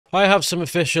I have some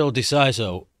official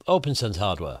Deciso OPNsense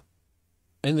hardware.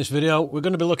 In this video, we're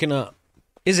going to be looking at,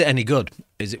 is it any good?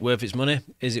 Is it worth its money?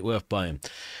 Is it worth buying?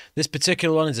 This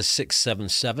particular one is a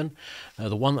 677.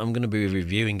 The one that I'm going to be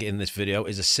reviewing in this video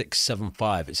is a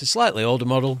 675. It's a slightly older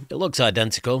model. It looks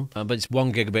identical, but it's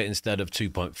 1 gigabit instead of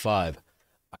 2.5.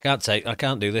 I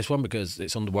can't do this one because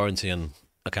it's under warranty and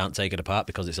I can't take it apart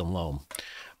because it's on loan.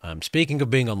 Speaking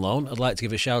of being on loan, I'd like to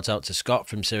give a shout out to Scott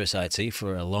from Cirrus IT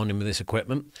for loaning me this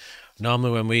equipment.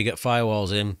 Normally when we get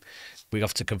firewalls in, we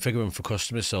have to configure them for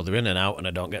customers so they're in and out and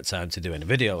I don't get time to do any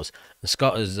videos. And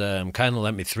Scott has kind of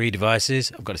lent me 3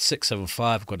 devices. I've got a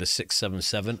 675, I've got a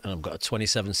 677 and I've got a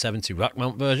 2770 rack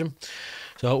mount version.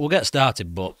 So we'll get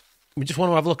started, but we just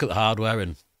want to have a look at the hardware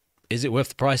and is it worth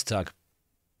the price tag?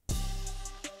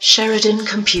 Sheridan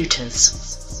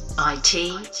Computers,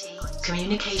 IT,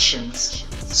 Communications,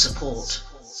 Support.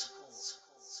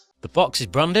 The box is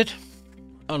branded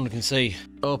and we can see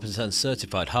OPNsense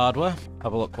certified hardware.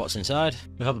 Have a look what's inside.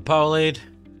 We have the power lead.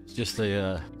 It's just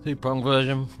the 2-prong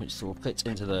version which still fits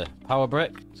into the power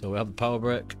brick. So we have the power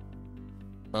brick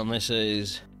and this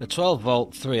is a 12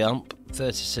 volt 3 amp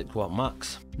 36 watt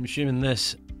max. I'm assuming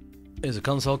this is a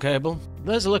console cable.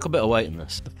 There's a little bit of weight in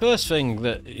this. The first thing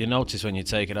that you notice when you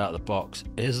take it out of the box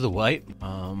is the weight.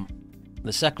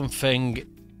 The second thing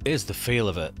is the feel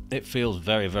of it. It feels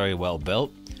very, very well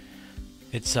built.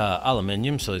 It's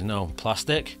aluminium, so there's no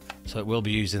plastic. So it will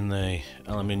be using the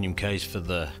aluminium case for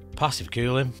the passive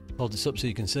cooling. Hold this up so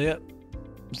you can see it.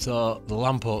 So the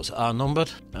LAN ports are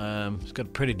numbered. It's got a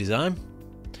pretty design.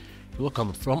 If you look on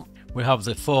the front, we have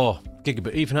the 4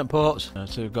 gigabit Ethernet ports.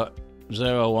 So we've got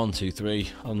 0, 1, 2, 3,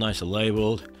 all nicely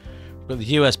labelled. We've got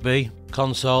the USB,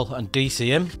 console and DC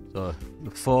in. So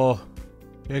the 4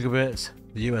 gigabits,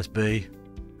 the USB,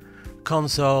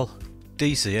 console,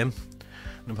 DC in.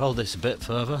 And I've held this a bit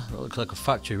further. It looks like a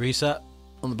factory reset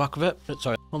on the back of it.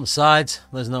 Sorry, on the sides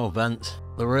there's no vent.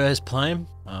 The rear is plain,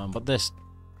 but this,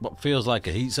 what feels like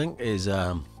a heatsink, is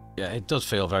yeah, it does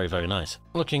feel very, very nice.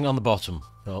 Looking on the bottom,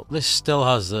 so this still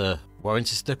has the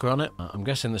warranty sticker on it. I'm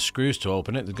guessing the screws to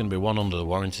open it, there's going to be one under the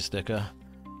warranty sticker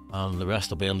and the rest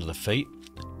will be under the feet.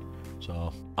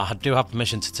 So I do have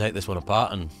permission to take this one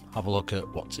apart and have a look at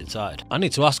what's inside. I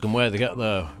need to ask them where they get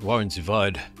the warranty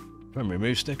void from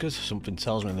remove stickers. Something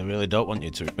tells me they really don't want you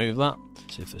to remove that.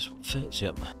 See if this one fits.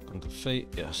 Yep, under the feet.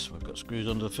 Yes, we've got screws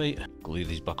under the feet. I'll leave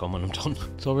these back on when I'm done.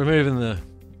 So removing the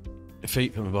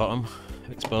feet from the bottom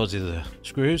exposes the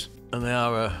screws, and they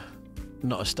are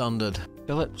not a standard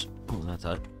Phillips.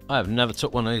 I have never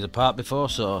took one of these apart before,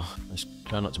 so I just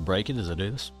try not to break it as I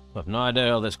do this. I have no idea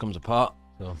how this comes apart.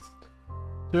 So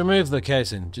to remove the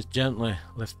casing, just gently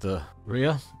lift the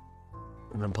rear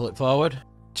and then pull it forward,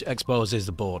 which exposes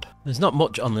the board. There's not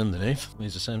much on the underneath.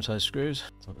 These are the same size screws.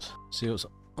 So let's see what's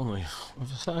on the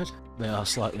other side. They are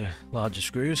slightly larger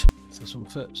screws, so this one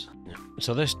fits. Yeah.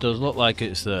 So this does look like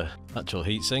it's the actual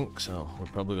heatsink, so we're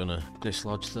probably going to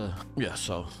dislodge the... Yeah,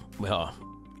 so we are.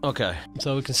 Okay,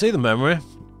 so we can see the memory,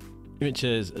 which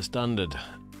is a standard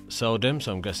SODIMM,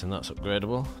 so I'm guessing that's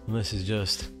upgradable. And this is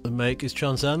just, the make is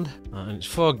Transcend, and it's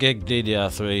 4 gig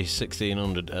DDR3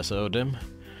 1600 SODIMM,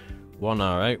 1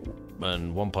 R8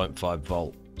 and 1.5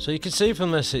 volt. So you can see from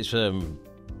this it's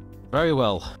very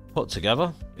well put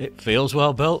together. It feels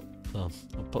well built. So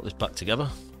I'll put this back together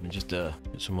and just get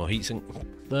some more heatsink.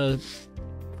 The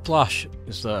flash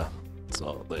is there,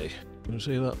 so you can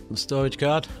see that, the storage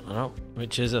card,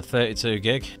 which is a 32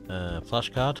 gig flash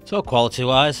card. So quality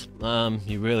wise,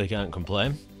 you really can't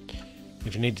complain.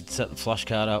 If you needed to set the flash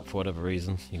card out for whatever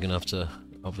reason, you're gonna have to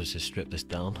obviously strip this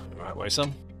down the right way,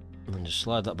 Sam, and then just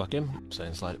slide that back in.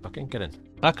 Saying slide it back in, get in.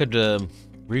 I could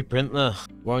reprint the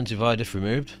warranty void if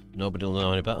removed. Nobody will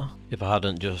know any better if I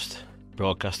hadn't just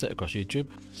broadcast it across YouTube.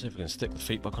 See if we can stick the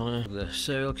feet back on here with the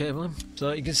serial cabling.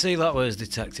 So you can see that was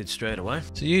detected straight away.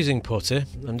 So using putty,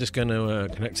 I'm just going to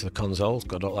connect to the console,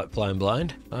 because I don't like flying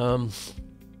blind.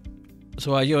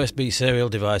 So our USB serial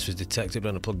device was detected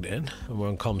when I plugged it in, and we're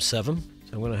on COM 7.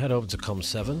 So I'm going to head over to COM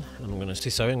 7, and I'm going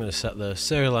to set the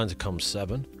serial line to COM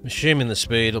 7. I'm assuming the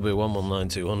speed will be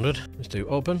 119200. Let's do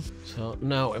open. So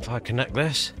now if I connect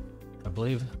this, I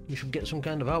believe we should get some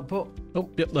kind of output. Oh,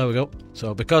 yep, there we go.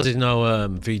 So because there's no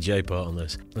VGA port on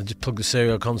this, I just plugged the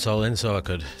serial console in so I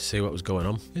could see what was going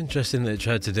on. Interesting that it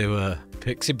tried to do a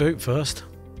Pixie boot first,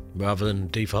 rather than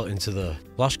default into the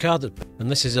flash card.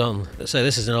 And this is on, let's say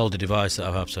this is an older device that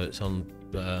I have, so it's on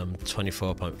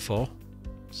 24.4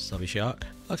 Savvy Shark.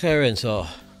 Okay, we're in. So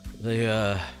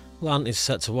the LAN is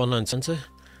set to 1920.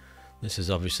 This has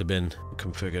obviously been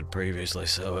configured previously,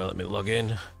 so let me log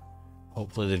in.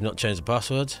 Hopefully they've not changed the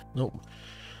passwords. Nope.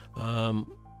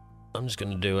 I'm just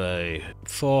going to do a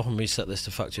 4 and reset this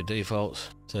to factory defaults.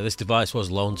 So this device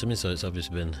was loaned to me, so it's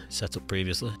obviously been set up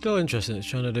previously. Still interesting, it's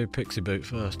trying to do Pixie Boot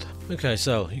first. Okay,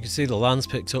 so you can see the LAN's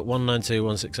picked up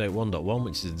 192.168.1.1,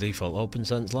 which is the default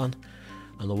OPNsense LAN,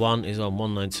 and the 1 is on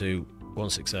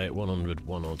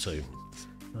 192.168.100.102.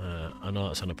 I know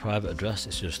that's on a private address,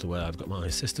 it's just the way I've got my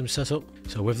system set up.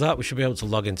 So with that, we should be able to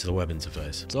log into the web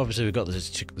interface. So obviously we've got the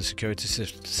security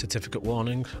certificate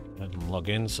warning. I can log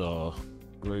in, so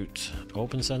root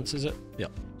OPNsense, is it? Yeah.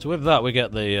 So with that, we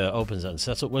get the OPNsense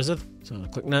setup wizard. So I'll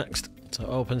click next. So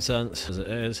OPNsense as it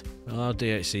is. Allow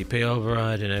DHCP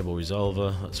override, enable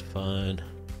resolver, that's fine.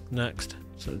 Next.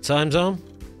 So the time zone.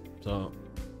 So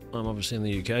I'm obviously in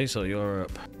the UK, so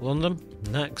Europe, London.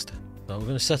 Next. So we're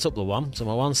going to set up the WAN. So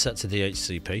my WAN's set to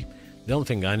DHCP. The only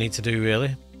thing I need to do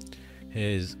really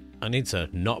is I need to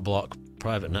not block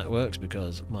private networks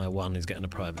because my WAN is getting a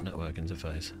private network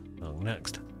interface. So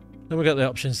next. Then we got the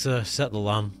options to set the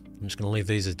LAN. I'm just going to leave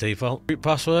these as default. Root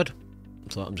password.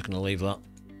 So I'm just going to leave that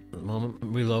at the moment.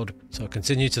 Reload. So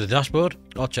continue to the dashboard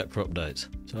or check for updates.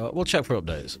 So we'll check for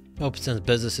updates. OPNsense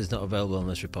Business is not available on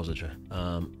this repository.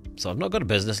 So I've not got a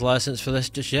business license for this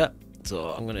just yet.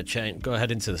 So I'm going to go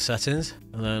ahead into the settings,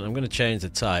 and then I'm going to change the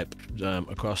type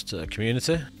across to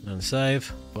community and save.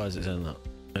 Why is it saying that?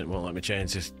 It won't let me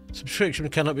change this. Subscription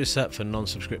cannot be set for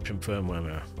non-subscription firmware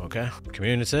mirror. Okay.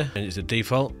 Community, and it's a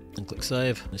default, and click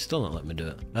save. It's still not letting me do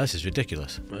it. This is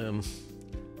ridiculous. There's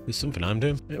something I'm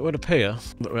doing. It would appear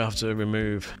that we have to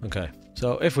remove. Okay.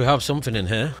 So if we have something in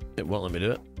here, it won't let me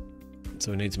do it.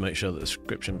 So we need to make sure that the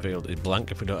description field is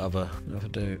blank if we don't have a. We have to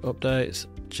do updates.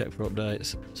 Check for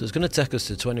updates. So it's going to take us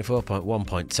to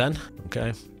 24.1.10.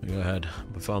 Okay. We go ahead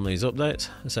and perform these updates.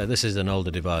 I say this is an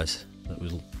older device that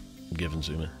was given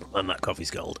to me, and that coffee's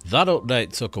cold. That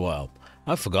update took a while.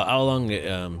 I forgot how long it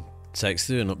takes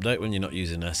to do an update when you're not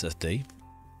using SSD.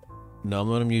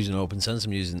 Normally when I'm using OPNsense,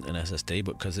 I'm using an SSD,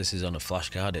 but because this is on a flash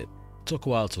card, it took a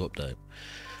while to update.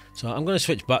 So I'm going to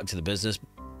switch back to the business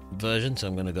version. So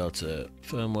I'm going to go to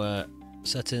firmware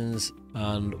settings,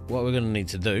 and what we're going to need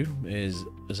to do is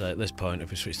at this point,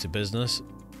 if we switch to business,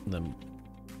 then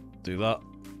do that.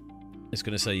 It's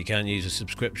going to say you can't use a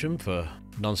subscription for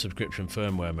non-subscription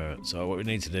firmware mirror. So what we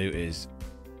need to do is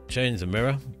change the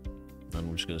mirror, and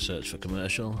I'm just going to search for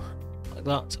commercial like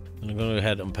that, and I'm going to go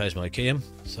ahead and paste my key in.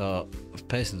 So I've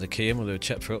pasted the key in. We'll do a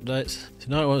check for updates. So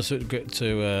now I want to get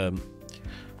to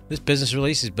this business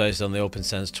release is based on the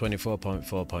OPNsense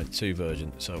 24.4.2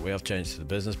 version. So we have changed to the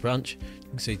business branch. You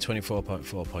can see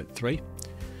 24.4.3.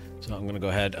 So I'm going to go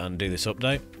ahead and do this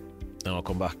update, and I'll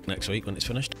come back next week when it's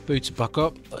finished. Boot it back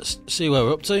up. Let's see where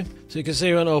we're up to. So you can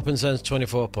see we're on OPNsense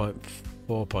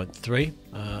 24.4.3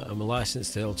 and we're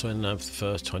licensed till 29th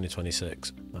 1st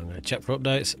 2026. I'm going to check for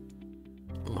updates.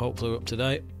 Hopefully we're up to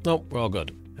date. Nope, we're all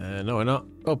good. No, we're not.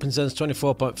 OPNsense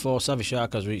 24.4 Savvy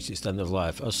Shark has reached its end of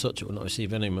life. As such, it will not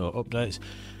receive any more updates,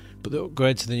 but the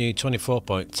upgrade to the new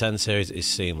 24.10 series is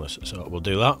seamless, so we'll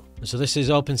do that. So this is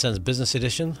OPNsense Business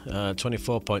Edition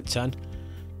 24.10,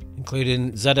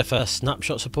 including ZFS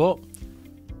snapshot support.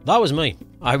 That was me.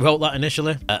 I wrote that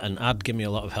initially, and Ad gave me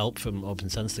a lot of help from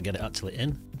OPNsense to get it actually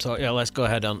in. So yeah, let's go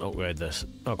ahead and upgrade this.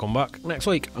 I'll come back next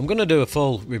week. I'm going to do a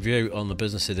full review on the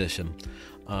Business Edition.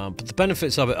 But the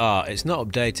benefits of it are, it's not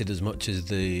updated as much as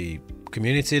the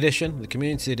Community Edition. The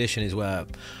Community Edition is where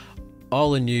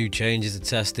all the new changes are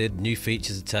tested, new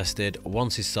features are tested.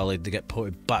 Once it's solid, they get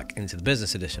put back into the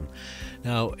Business Edition.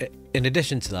 Now, in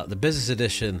addition to that, the Business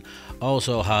Edition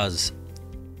also has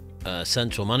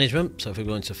Central Management. So if we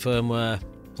go into firmware,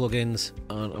 plugins,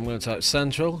 and I'm going to type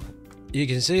Central, you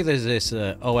can see there's this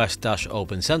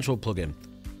os-OPNCentral plugin.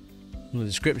 In the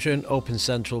description,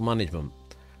 OPNCentral Management.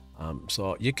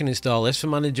 So you can install this for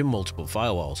managing multiple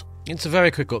firewalls. It's a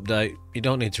very quick update. You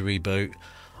don't need to reboot.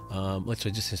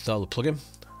 Literally just install the plugin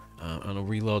and I'll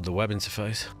reload the web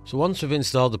interface. So once we've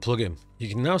installed the plugin, you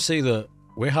can now see that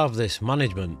we have this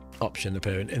management option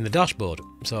appearing in the dashboard.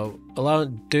 So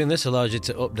doing this allows you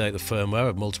to update the firmware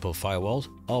of multiple firewalls,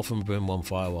 all from within one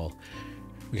firewall.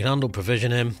 We can handle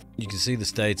provisioning. You can see the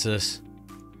status,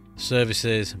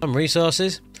 services, and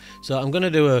resources. So I'm going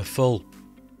to do a full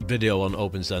video on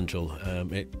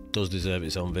OPNCentral. It does deserve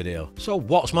its own video. So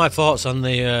what's my thoughts on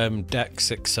the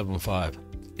DEC675?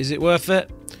 Is it worth it?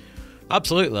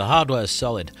 Absolutely, the hardware is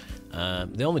solid.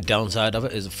 The only downside of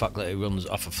it is the fact that it runs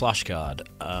off a flash card,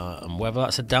 and whether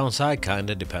that's a downside kind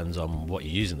of depends on what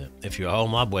you're using it. If you're a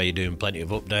home lab where you're doing plenty of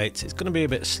updates, it's going to be a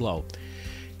bit slow.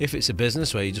 If it's a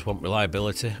business where you just want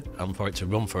reliability and for it to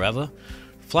run forever,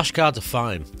 flash cards are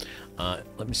fine.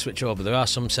 Let me switch over. There are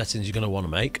some settings you're going to want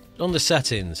to make. Under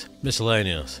settings,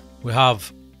 miscellaneous, we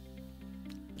have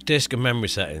disk and memory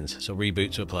settings, so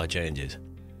reboot to apply changes.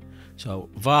 So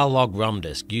var log RAM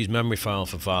disk, use memory file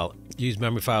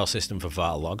system for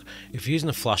var log. If you're using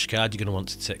a flash card, you're going to want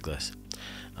to tick this.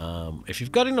 If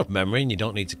you've got enough memory and you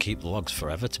don't need to keep the logs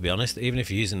forever, to be honest, even if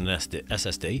you're using an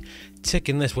SSD,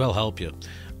 ticking this will help you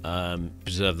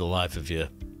preserve the life of your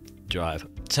drive.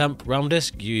 Temp RAM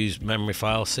disk, use memory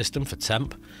file system for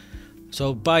temp.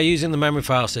 So by using the memory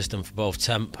file system for both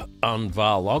temp and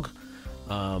var log,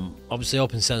 obviously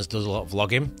OPNsense does a lot of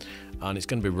logging and it's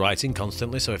going to be writing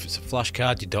constantly, so if it's a flash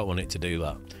card you don't want it to do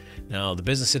that. Now the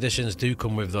business editions do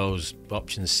come with those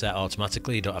options set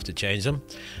automatically, you don't have to change them,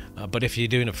 but if you're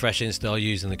doing a fresh install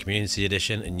using the community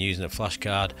edition and using a flash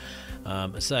card,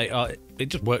 it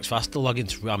just works faster logging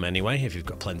to RAM anyway if you've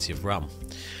got plenty of RAM.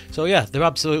 So yeah, they're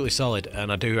absolutely solid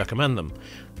and I do recommend them.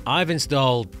 I've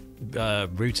installed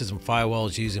routers and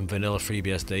firewalls using vanilla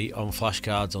FreeBSD on flash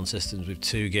cards on systems with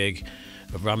 2 gig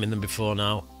of RAM in them before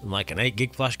now, and like an 8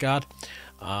 gig flash card,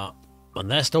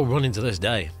 and they're still running to this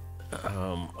day.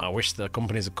 I wish the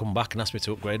companies had come back and asked me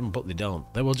to upgrade them, but they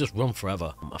don't. They will just run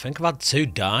forever. I think I've had 2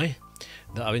 die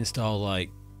that I've installed like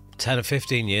 10 or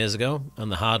 15 years ago, and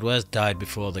the hardware's died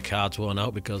before the card's worn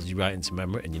out because you write into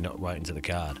memory and you're not writing to the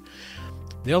card.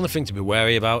 The only thing to be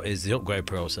wary about is the upgrade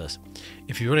process.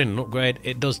 If you're running an upgrade,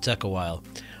 it does take a while.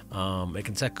 It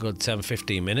can take a good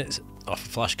 10-15 minutes off a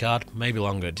flash card, maybe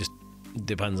longer, it just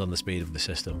depends on the speed of the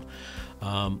system.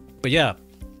 But yeah,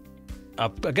 I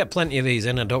get plenty of these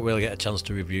in, I don't really get a chance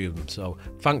to review them, so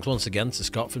thanks once again to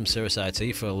Scott from Cirrus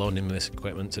IT for loaning me this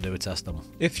equipment to do a test on.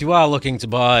 If you are looking to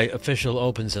buy official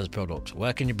OPNsense products,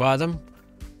 where can you buy them?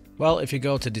 Well, if you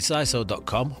go to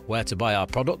Deciso.com, where to buy our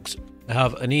products, they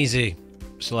have an easy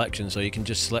selection, so you can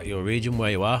just select your region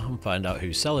where you are and find out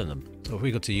who's selling them. So if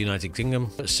we go to United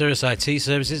Kingdom, Cirrus IT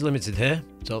Services Limited here,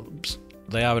 so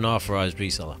they are an authorised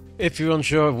reseller. If you're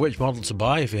unsure of which model to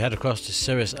buy, if you head across to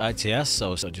Cirrus ITS,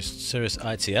 so just Cirrus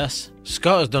ITS,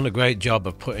 Scott has done a great job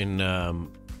of putting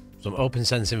some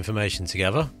OPNsense information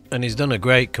together, and he's done a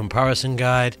great comparison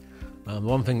guide.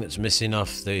 One thing that's missing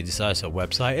off the Deciso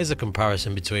website is a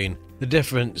comparison between the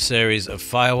different series of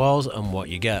firewalls and what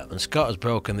you get, and Scott has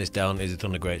broken this down. He's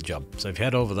done a great job. So if you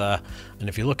head over there, and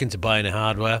if you're looking to buy any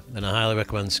hardware, then I highly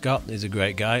recommend Scott. He's a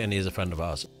great guy and he's a friend of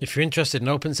ours. If you're interested in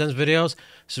OPNsense videos,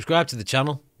 subscribe to the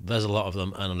channel. There's a lot of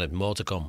them and there's more to come.